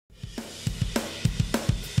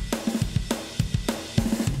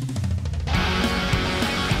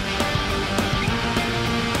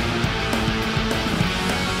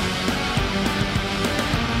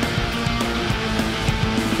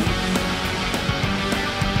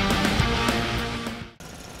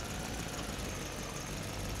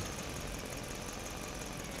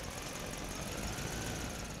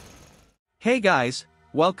Hey guys,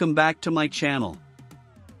 welcome back to my channel.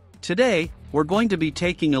 Today, we're going to be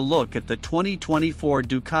taking a look at the 2024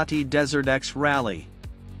 Ducati DesertX Rally.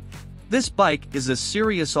 This bike is a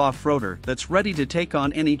serious off-roader that's ready to take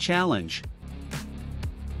on any challenge.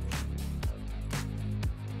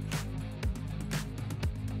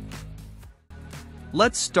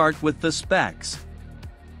 Let's start with the specs.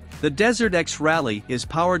 The DesertX Rally is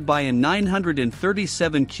powered by a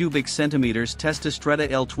 937 cubic centimeters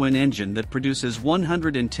Testastretta L twin engine that produces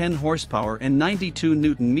 110 horsepower and 92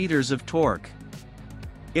 newton meters of torque.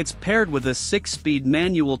 It's paired with a 6-speed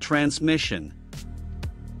manual transmission.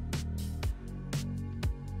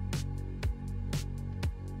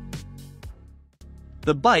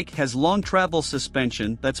 The bike has long travel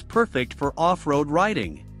suspension that's perfect for off-road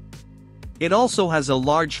riding. It also has a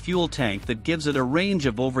large fuel tank that gives it a range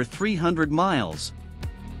of over 300 miles.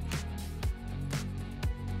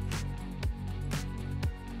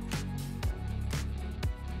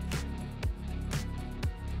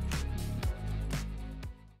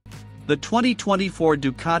 The 2024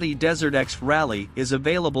 Ducati DesertX Rally is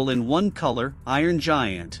available in one color, Iron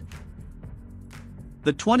Giant.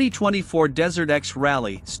 The 2024 DesertX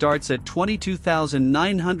Rally starts at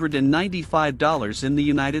 $22,995 in the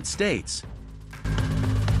United States.